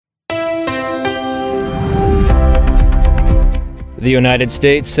The United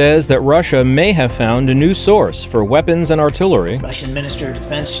States says that Russia may have found a new source for weapons and artillery. Russian Minister of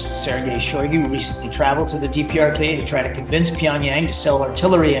Defense Sergei Shoigu recently traveled to the DPRK to try to convince Pyongyang to sell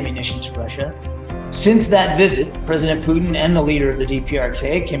artillery ammunition to Russia. Since that visit, President Putin and the leader of the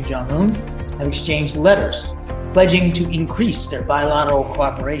DPRK, Kim Jong-un, have exchanged letters pledging to increase their bilateral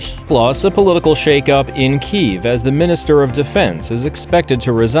cooperation. Plus, a political shakeup in Kyiv as the Minister of Defense is expected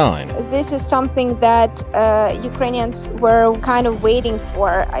to resign. This is something that Ukrainians were kind of waiting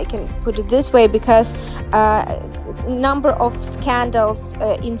for, I can put it this way, because number of scandals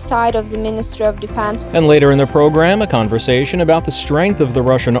inside of the Ministry of Defense. And later in the program, a conversation about the strength of the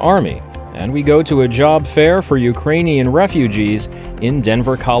Russian army. And we go to a job fair for Ukrainian refugees in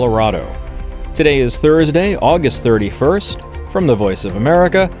Denver, Colorado. Today is Thursday, August 31st. From the Voice of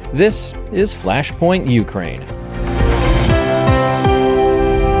America, this is FLASHPOINT Ukraine.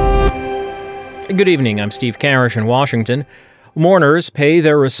 Good evening, I'm Steve Karish in Washington. Mourners pay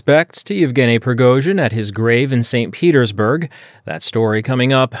their respects to Yevgeny Prigozhin at his grave in St. Petersburg. That story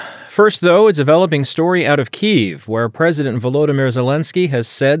coming up. First, though, a developing story out of Kyiv, where President Volodymyr Zelensky has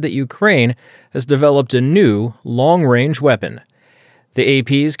said that Ukraine has developed a new long-range weapon. The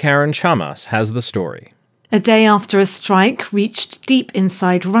AP's Karen Chamas has the story. A day after a strike reached deep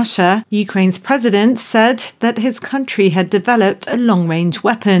inside Russia, Ukraine's president said that his country had developed a long-range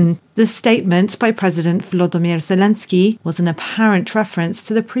weapon. The statement by President Volodymyr Zelensky was an apparent reference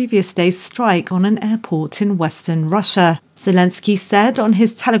to the previous day's strike on an airport in western Russia. Zelensky said on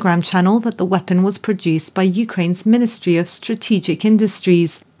his Telegram channel that the weapon was produced by Ukraine's Ministry of Strategic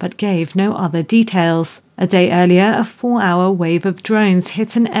Industries, but gave no other details. A day earlier, a 4-hour wave of drones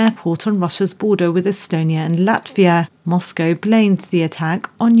hit an airport on Russia's border with Estonia and Latvia. Moscow blamed the attack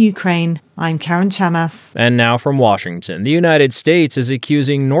on Ukraine. I'm Karen Chamas. And now from Washington, the United States is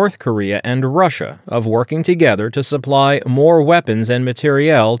accusing North Korea and Russia of working together to supply more weapons and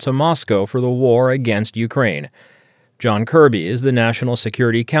materiel to Moscow for the war against Ukraine. John Kirby is the National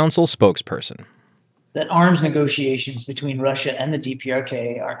Security Council spokesperson. That arms negotiations between Russia and the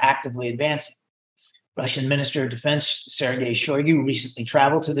DPRK are actively advancing. Russian Minister of Defense Sergei Shoigu recently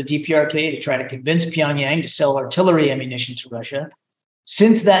traveled to the DPRK to try to convince Pyongyang to sell artillery ammunition to Russia.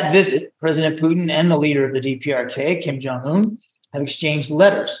 Since that visit, President Putin and the leader of the DPRK, Kim Jong-un, have exchanged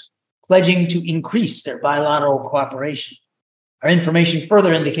letters pledging to increase their bilateral cooperation. Our information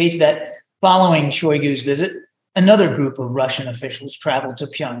further indicates that following Shoigu's visit, another group of Russian officials traveled to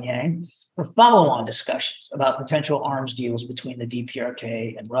Pyongyang for follow-on discussions about potential arms deals between the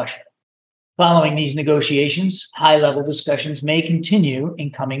DPRK and Russia. Following these negotiations, high-level discussions may continue in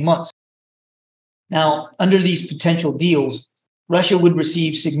coming months. Now, under these potential deals, Russia would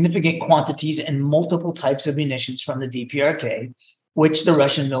receive significant quantities and multiple types of munitions from the DPRK, which the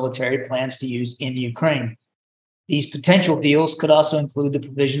Russian military plans to use in Ukraine. These potential deals could also include the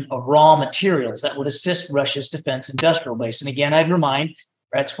provision of raw materials that would assist Russia's defense industrial base. And again, I'd remind,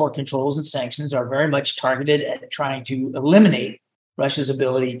 export controls and sanctions are very much targeted at trying to eliminate Russia's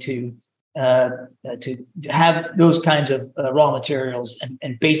ability to have those kinds of raw materials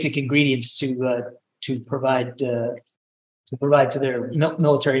and basic ingredients to provide to their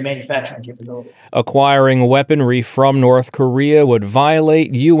military manufacturing capability. Acquiring weaponry from North Korea would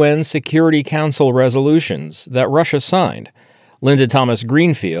violate UN Security Council resolutions that Russia signed. Linda Thomas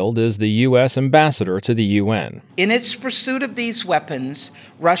Greenfield is the U.S. ambassador to the UN. In its pursuit of these weapons,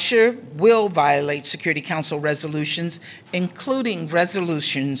 Russia will violate Security Council resolutions, including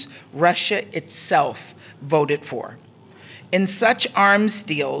resolutions Russia itself voted for. Any such arms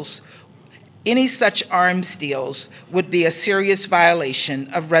deals would be a serious violation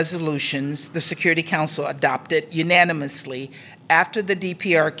of resolutions the Security Council adopted unanimously after the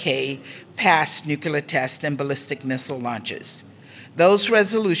DPRK passed nuclear tests and ballistic missile launches. Those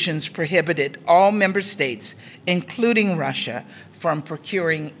resolutions prohibited all member states, including Russia, from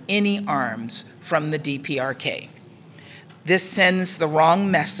procuring any arms from the DPRK. This sends the wrong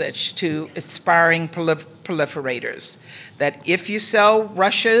message to aspiring proliferators that if you sell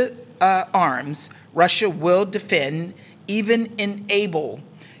Russia arms, Russia will defend, even enable,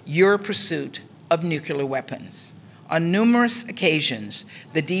 your pursuit of nuclear weapons. On numerous occasions,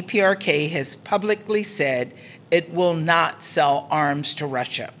 the DPRK has publicly said it will not sell arms to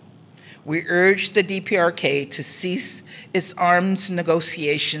Russia. We urge the DPRK to cease its arms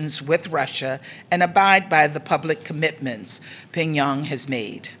negotiations with Russia and abide by the public commitments Pyongyang has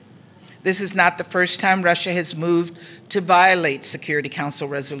made. This is not the first time Russia has moved to violate Security Council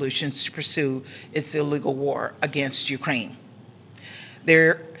resolutions to pursue its illegal war against Ukraine.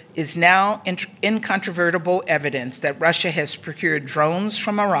 There is now incontrovertible evidence that Russia has procured drones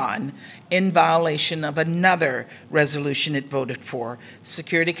from Iran in violation of another resolution it voted for,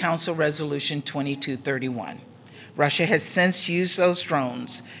 Security Council Resolution 2231. Russia has since used those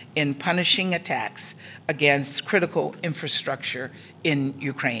drones in punishing attacks against critical infrastructure in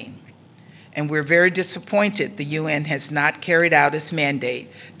Ukraine. And we're very disappointed the UN has not carried out its mandate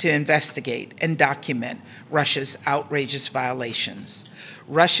to investigate and document Russia's outrageous violations.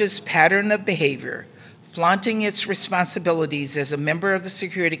 Russia's pattern of behavior, flaunting its responsibilities as a member of the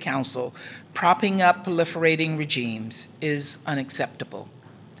Security Council, propping up proliferating regimes, is unacceptable.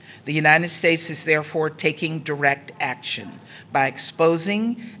 The United States is therefore taking direct action by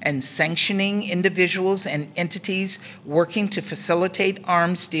exposing and sanctioning individuals and entities working to facilitate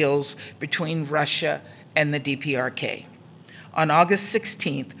arms deals between Russia and the DPRK. On August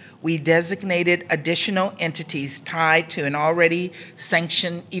 16th, we designated additional entities tied to an already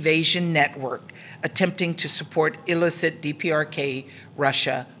sanctioned evasion network attempting to support illicit DPRK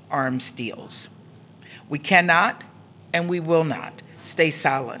Russia arms deals. We cannot and we will not stay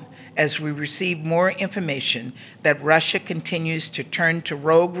silent as we receive more information that Russia continues to turn to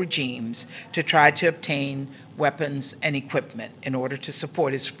rogue regimes to try to obtain weapons and equipment in order to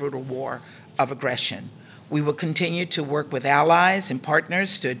support its brutal war of aggression. We will continue to work with allies and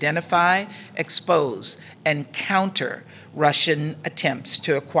partners to identify, expose, and counter Russian attempts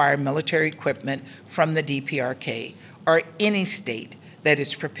to acquire military equipment from the DPRK or any state that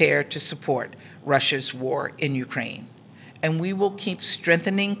is prepared to support Russia's war in Ukraine. And we will keep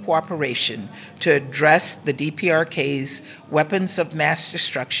strengthening cooperation to address the DPRK's weapons of mass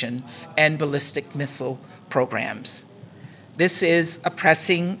destruction and ballistic missile programs. This is a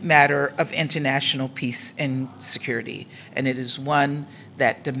pressing matter of international peace and security, and it is one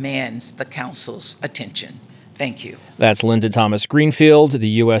that demands the Council's attention. Thank you. That's Linda Thomas Greenfield, the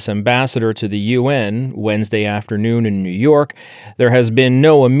U.S. ambassador to the UN, Wednesday afternoon in New York. There has been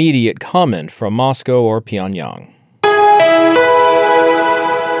no immediate comment from Moscow or Pyongyang.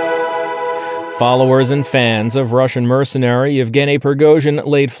 Followers and fans of Russian mercenary Yevgeny Prigozhin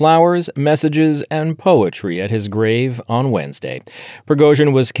laid flowers, messages, and poetry at his grave on Wednesday.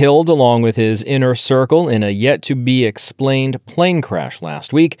 Prigozhin was killed along with his inner circle in a yet-to-be-explained plane crash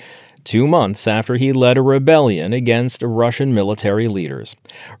last week, 2 months after he led a rebellion against Russian military leaders.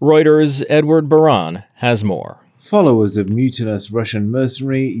 Reuters' Edward Baran has more. Followers of mutinous Russian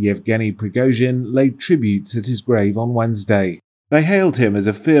mercenary Yevgeny Prigozhin laid tributes at his grave on Wednesday. They hailed him as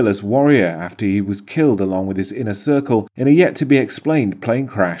a fearless warrior after he was killed along with his inner circle in a yet-to-be-explained plane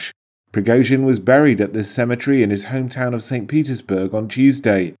crash. Prigozhin was buried at this cemetery in his hometown of St. Petersburg on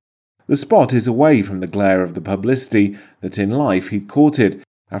Tuesday. The spot is away from the glare of the publicity that in life he'd courted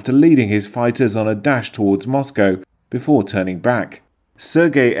after leading his fighters on a dash towards Moscow before turning back.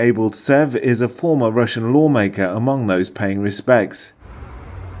 Sergei Abeltsev is a former Russian lawmaker among those paying respects.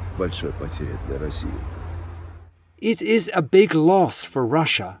 It is a big loss for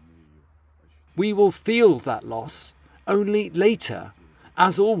Russia. We will feel that loss only later.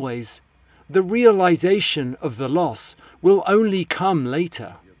 As always, the realization of the loss will only come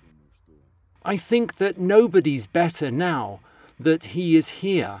later. I think that nobody's better now that he is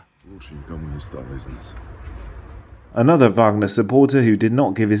here. Another Wagner supporter who did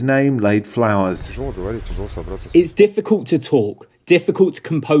not give his name laid flowers. It's difficult to talk, difficult to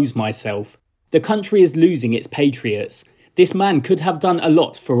compose myself. The country is losing its patriots. This man could have done a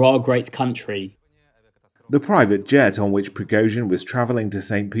lot for our great country. The private jet on which Prigozhin was travelling to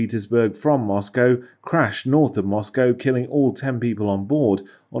St. Petersburg from Moscow crashed north of Moscow, killing all 10 people on board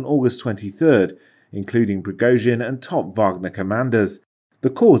on August 23rd, including Prigozhin and top Wagner commanders. The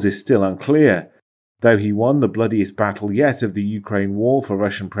cause is still unclear. Though he won the bloodiest battle yet of the Ukraine war for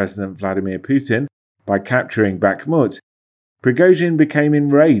Russian President Vladimir Putin by capturing Bakhmut, Prigozhin became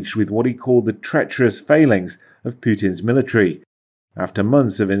enraged with what he called the treacherous failings of Putin's military. After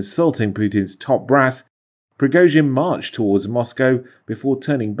months of insulting Putin's top brass, Prigozhin marched towards Moscow before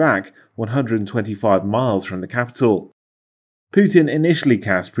turning back 125 miles from the capital. Putin initially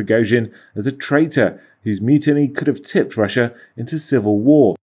cast Prigozhin as a traitor whose mutiny could have tipped Russia into civil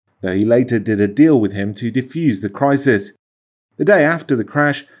war, though he later did a deal with him to defuse the crisis. The day after the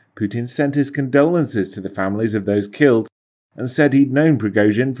crash, Putin sent his condolences to the families of those killed and said he'd known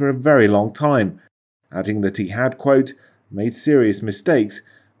Prigozhin for a very long time, adding that he had, quote, made serious mistakes,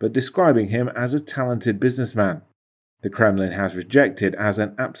 but describing him as a talented businessman. The Kremlin has rejected as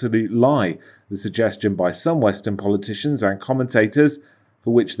an absolute lie the suggestion by some Western politicians and commentators,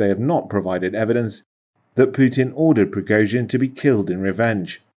 for which they have not provided evidence, that Putin ordered Prigozhin to be killed in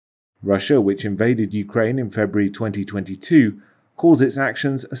revenge. Russia, which invaded Ukraine in February 2022, calls its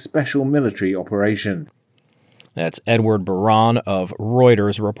actions a special military operation. That's Edward Baran of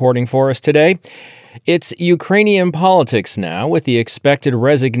Reuters reporting for us today. It's Ukrainian politics now, with the expected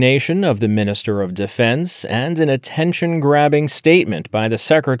resignation of the Minister of Defense and an attention-grabbing statement by the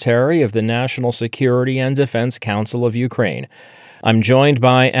Secretary of the National Security and Defense Council of Ukraine. I'm joined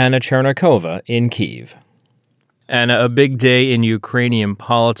by Anna Chernikova in Kyiv. Anna, a big day in Ukrainian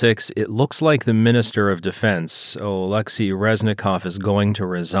politics. It looks like the Minister of Defense, Oleksiy Reznikov, is going to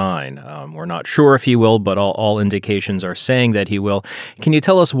resign. We're not sure if he will, but all indications are saying that he will. Can you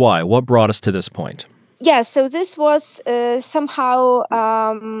tell us why? What brought us to this point? Yes, so this was somehow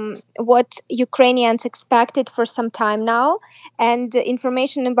what Ukrainians expected for some time now, and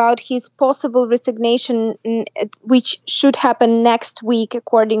information about his possible resignation, which should happen next week,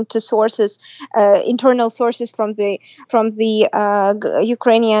 according to sources, internal sources from the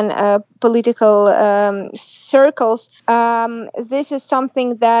Ukrainian political circles. This is something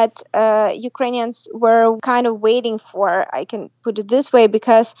that Ukrainians were kind of waiting for. I can put it this way,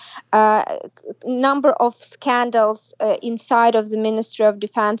 because number of scandals inside of the Ministry of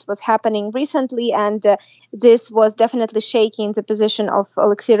Defense was happening recently, and this was definitely shaking the position of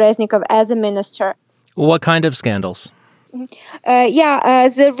Oleksiy Reznikov as a minister. What kind of scandals?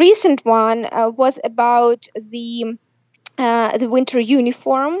 The recent one was about the winter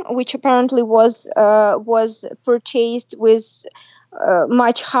uniform, which apparently was purchased with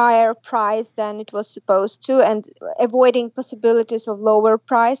much higher price than it was supposed to, and avoiding possibilities of lower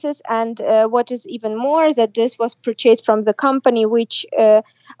prices. And what is even more, that this was purchased from the company which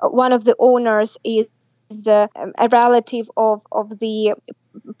one of the owners is a relative of the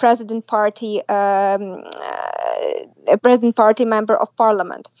President Party member of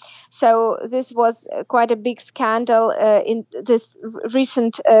parliament. So this was quite a big scandal in this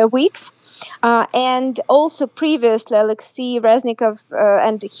recent weeks. And also previously, Oleksiy Reznikov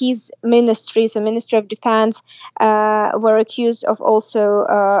and his ministry, so Ministry of Defense, were accused of also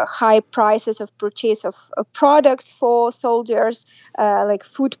high prices of purchase of products for soldiers, like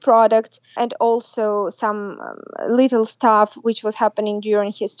food products, and also some little stuff which was happening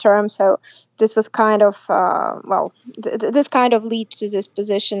during his term. So this was kind of, this kind of lead to this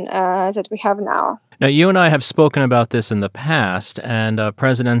position that we have now. Now, you and I have spoken about this in the past, and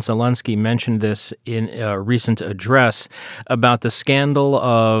President Zelensky mentioned this in a recent address about the scandal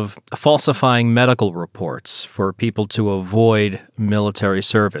of falsifying medical reports for people to avoid military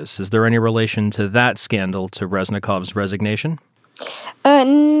service. Is there any relation to that scandal to Reznikov's resignation?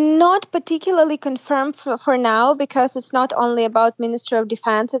 Not particularly confirmed for now, because it's not only about Ministry of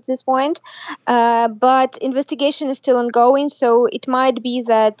Defense at this point, but investigation is still ongoing, so it might be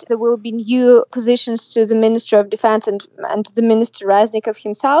that there will be new positions to the Ministry of Defense and to the Minister Reznikov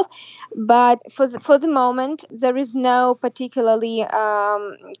himself. But for the moment, there is no particularly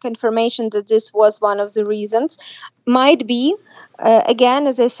confirmation that this was one of the reasons. Might be. Again,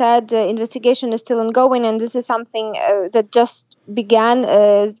 as I said, the investigation is still ongoing, and this is something that just began.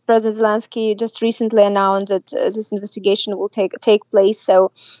 President Zelensky just recently announced that this investigation will take place.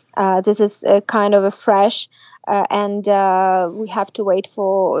 So this is kind of a fresh, and we have to wait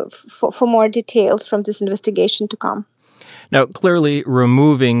for more details from this investigation to come. Now, clearly,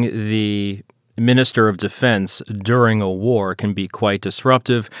 removing the Minister of Defense during a war can be quite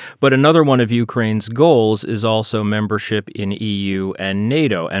disruptive, but another one of Ukraine's goals is also membership in EU and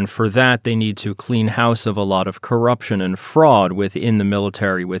NATO, and for that they need to clean house of a lot of corruption and fraud within the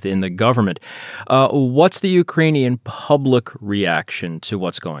military, within the government. What's the Ukrainian public reaction to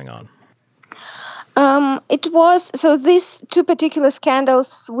what's going on? These two particular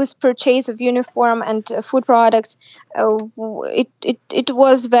scandals with purchase of uniform and food products, it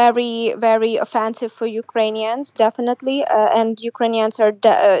was very, very offensive for Ukrainians, definitely, and Ukrainians are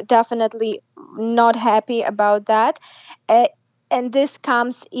definitely not happy about that. And this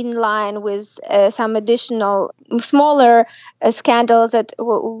comes in line with some additional smaller scandals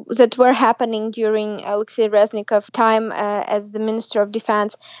that were happening during Oleksiy Reznikov's time as the Minister of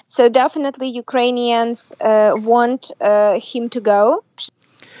Defense. So definitely Ukrainians want him to go.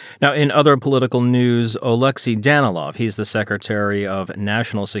 Now, in other political news, Oleksiy Danilov, he's the Secretary of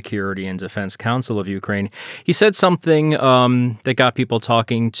National Security and Defense Council of Ukraine. He said something that got people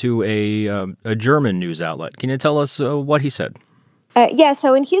talking to a German news outlet. Can you tell us what he said?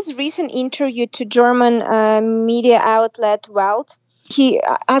 So in his recent interview to German media outlet Welt, he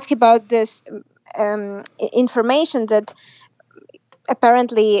asked about this information that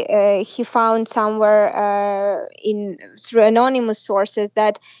apparently he found somewhere through anonymous sources,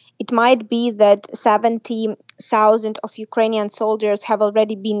 that it might be that 70,000 of Ukrainian soldiers have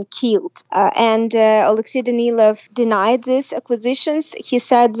already been killed. And Alexei Danilov denied these acquisitions. He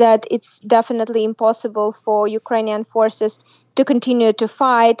said that it's definitely impossible for Ukrainian forces to continue to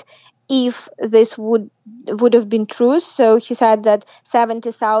fight if this would have been true. So he said that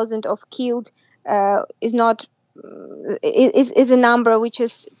 70,000 of killed is a number which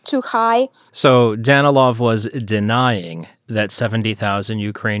is too high. So Danilov was denying that 70,000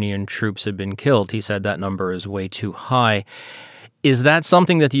 Ukrainian troops had been killed. He said that number is way too high. Is that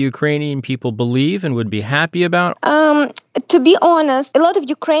something that the Ukrainian people believe and would be happy about? To be honest, a lot of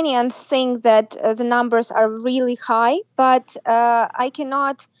Ukrainians think that the numbers are really high, but I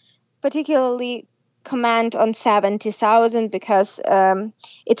cannot particularly comment on 70,000 because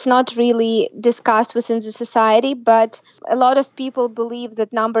it's not really discussed within the society, but a lot of people believe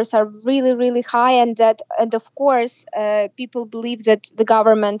that numbers are really, really high, and of course people believe that the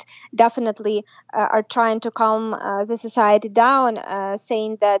government definitely are trying to calm the society down,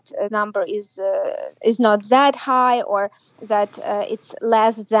 saying that a number is not that high, or that it's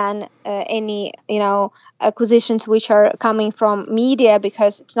less than any acquisitions which are coming from media,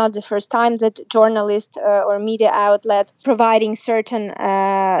 because it's not the first time that journalists or media outlet providing certain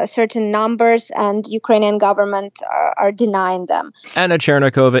numbers, and Ukrainian government are denying them. Anna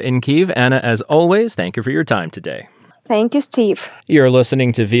Chernikova in Kyiv. Anna, as always, thank you for your time today. Thank you, Steve. You're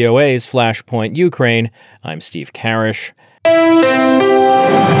listening to VOA's Flashpoint Ukraine. I'm Steve Karish.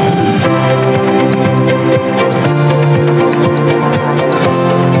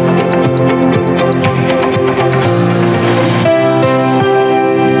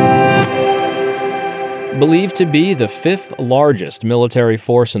 Believed to be the fifth largest military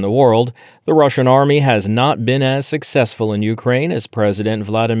force in the world, the Russian army has not been as successful in Ukraine as President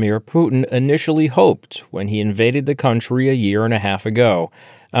Vladimir Putin initially hoped when he invaded the country a year and a half ago.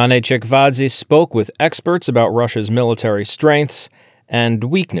 Anne Chekvadze spoke with experts about Russia's military strengths and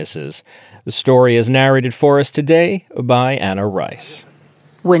weaknesses. The story is narrated for us today by Anna Rice.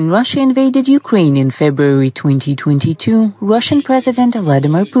 When Russia invaded Ukraine in February 2022, Russian President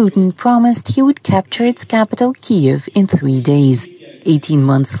Vladimir Putin promised he would capture its capital, Kyiv, in 3 days. 18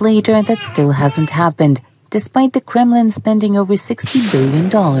 months later, that still hasn't happened, despite the Kremlin spending over $60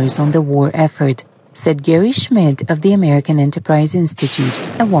 billion on the war effort, said Gary Schmidt of the American Enterprise Institute,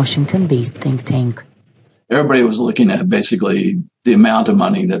 a Washington-based think tank. Everybody was looking at basically the amount of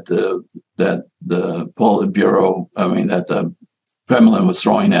money that the Politburo, that the Kremlin was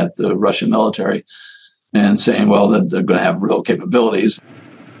throwing at the Russian military and saying, well, that they're going to have real capabilities.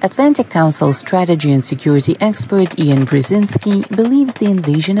 Atlantic Council strategy and security expert Ian Brzezinski believes the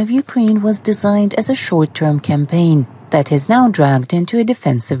invasion of Ukraine was designed as a short-term campaign that has now dragged into a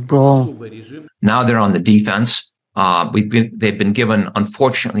defensive brawl. Now they're on the defense. They've been given,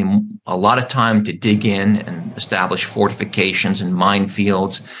 unfortunately, a lot of time to dig in and establish fortifications and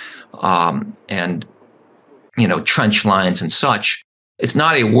minefields and trench lines and such. It's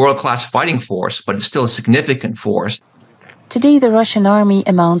not a world-class fighting force, but it's still a significant force. Today, the Russian army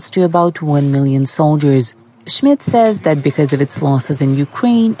amounts to about 1 million soldiers. Schmidt says that because of its losses in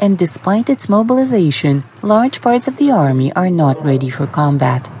Ukraine and despite its mobilization, large parts of the army are not ready for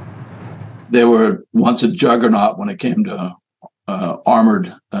combat. They were once a juggernaut when it came to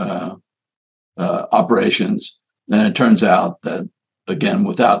armored operations. And it turns out that, again,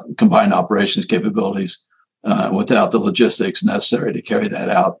 without combined operations capabilities, without the logistics necessary to carry that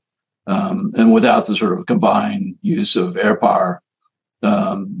out, and without the sort of combined use of air power,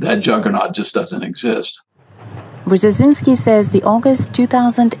 that juggernaut just doesn't exist. Brzezinski says the August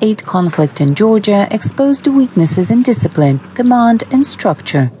 2008 conflict in Georgia exposed weaknesses in discipline, command, and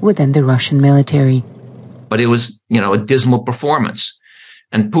structure within the Russian military. But it was, a dismal performance.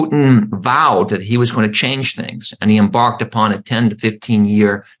 And Putin vowed that he was going to change things, and he embarked upon a 10 to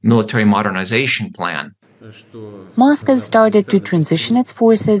 15-year military modernization plan. Moscow started to transition its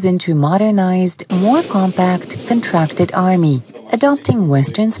forces into a modernized, more compact, contracted army, adopting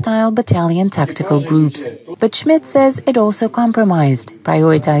Western-style battalion tactical groups. But Schmidt says it also compromised,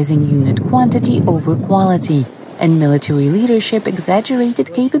 prioritizing unit quantity over quality, and military leadership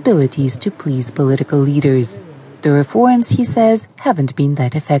exaggerated capabilities to please political leaders. The reforms, he says, haven't been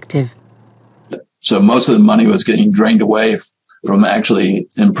that effective. So most of the money was getting drained away from actually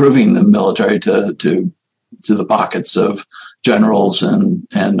improving the military to the pockets of generals and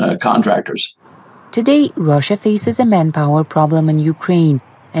contractors. Today, Russia faces a manpower problem in Ukraine,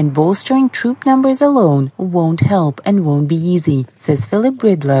 and bolstering troop numbers alone won't help and won't be easy, says Philip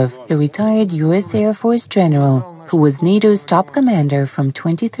Bridlove, a retired U.S. Air Force general who was NATO's top commander from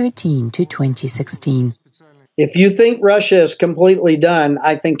 2013 to 2016. If you think Russia is completely done,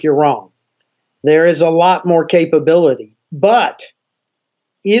 I think you're wrong. There is a lot more capability, but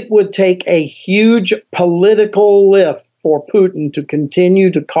it would take a huge political lift for Putin to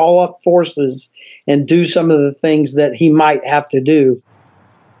continue to call up forces and do some of the things that he might have to do.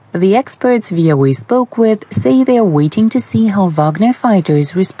 The experts VOA spoke with say they are waiting to see how Wagner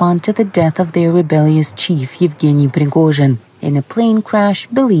fighters respond to the death of their rebellious chief, Yevgeny Prigozhin, in a plane crash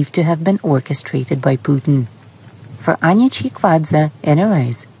believed to have been orchestrated by Putin. For Anya Chikvadze,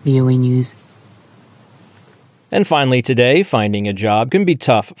 NRI's VOA News. And finally today, finding a job can be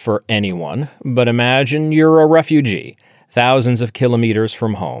tough for anyone, but imagine you're a refugee, thousands of kilometers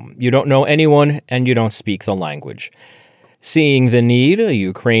from home. You don't know anyone and you don't speak the language. Seeing the need, a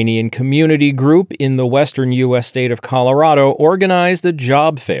Ukrainian community group in the western U.S. state of Colorado organized a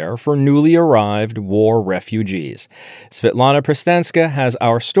job fair for newly arrived war refugees. Svetlana Pristanska has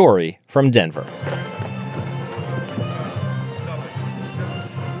our story from Denver.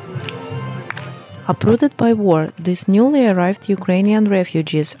 Uprooted by war, these newly arrived Ukrainian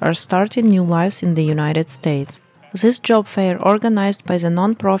refugees are starting new lives in the United States. This job fair, organized by the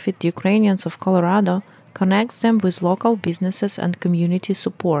non-profit Ukrainians of Colorado, connects them with local businesses and community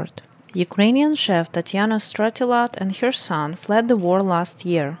support. Ukrainian chef Tatiana Stratilat and her son fled the war last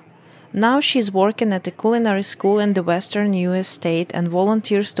year. Now she is working at a culinary school in the western U.S. state and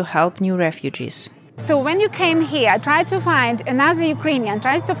volunteers to help new refugees. So when you came here, try to find another Ukrainian,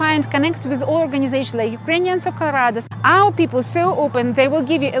 try to connect with all organizations like Ukrainians of Colorado. Our people so open, they will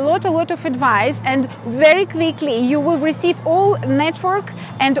give you a lot of advice, and very quickly you will receive all network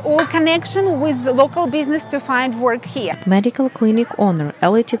and all connection with local business to find work here. Medical clinic owner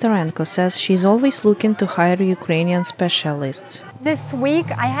Ellie Titarenko says she's always looking to hire Ukrainian specialists. This week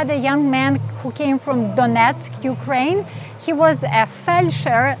I had a young man who came from Donetsk, Ukraine. He was a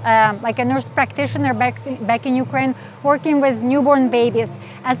feldsher, like a nurse practitioner back in Ukraine, working with newborn babies.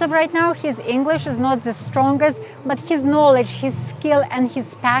 As of right now, his English is not the strongest, but his knowledge, his skill, and his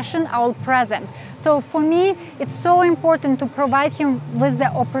passion are all present. So for me, it's so important to provide him with the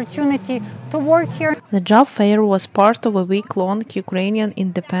opportunity to work here. The job fair was part of a week-long Ukrainian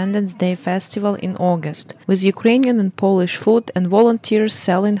Independence Day festival in August, with Ukrainian and Polish food and volunteers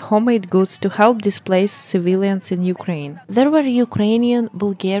selling homemade goods to help displaced civilians in Ukraine. There were Ukrainian,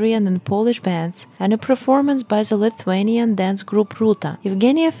 Bulgarian and Polish bands and a performance by the Lithuanian dance group Ruta.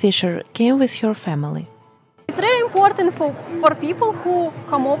 Evgenia Fisher came with her family. It's really important for people who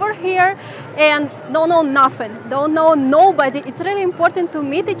come over here and don't know nothing, don't know nobody. It's really important to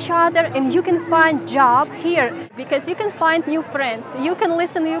meet each other, and you can find job here because you can find new friends. You can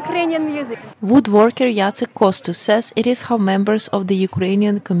listen to Ukrainian music. Woodworker Jacek Kostus says it is how members of the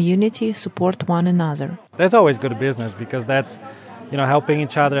Ukrainian community support one another. That's always good business because that's, helping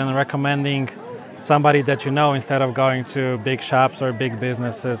each other and recommending somebody that you know instead of going to big shops or big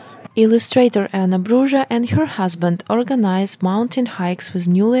businesses. Illustrator Anna Bruzha and her husband organize mountain hikes with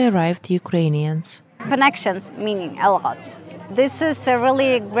newly arrived Ukrainians. Connections meaning a lot. This is a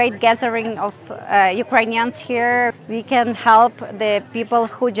really great gathering of Ukrainians here. We can help the people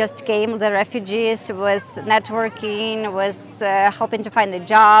who just came, the refugees, with networking, with helping to find the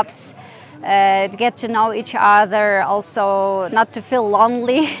jobs, to get to know each other, also not to feel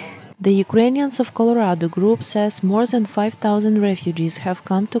lonely. The Ukrainians of Colorado group says more than 5,000 refugees have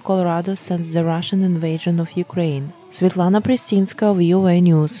come to Colorado since the Russian invasion of Ukraine. Svetlana Pristinska, VOA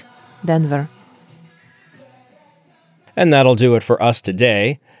News, Denver. And that'll do it for us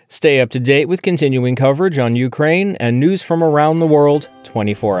today. Stay up to date with continuing coverage on Ukraine and news from around the world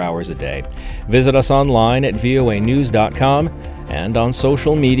 24 hours a day. Visit us online at voanews.com, and on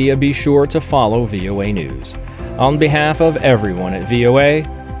social media be sure to follow VOA News. On behalf of everyone at VOA,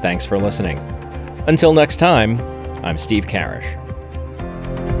 thanks for listening. Until next time, I'm Steve Karish.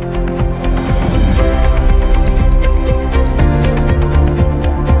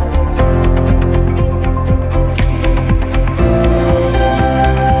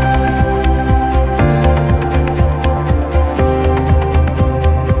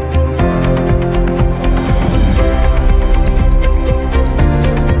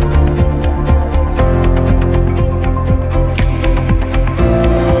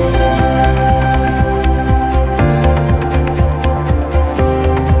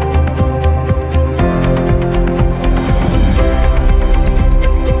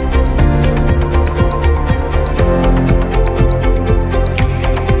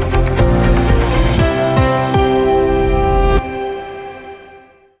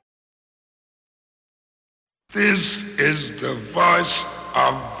 This is the voice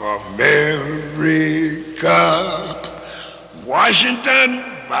of America. Washington,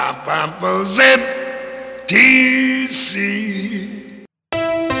 DC.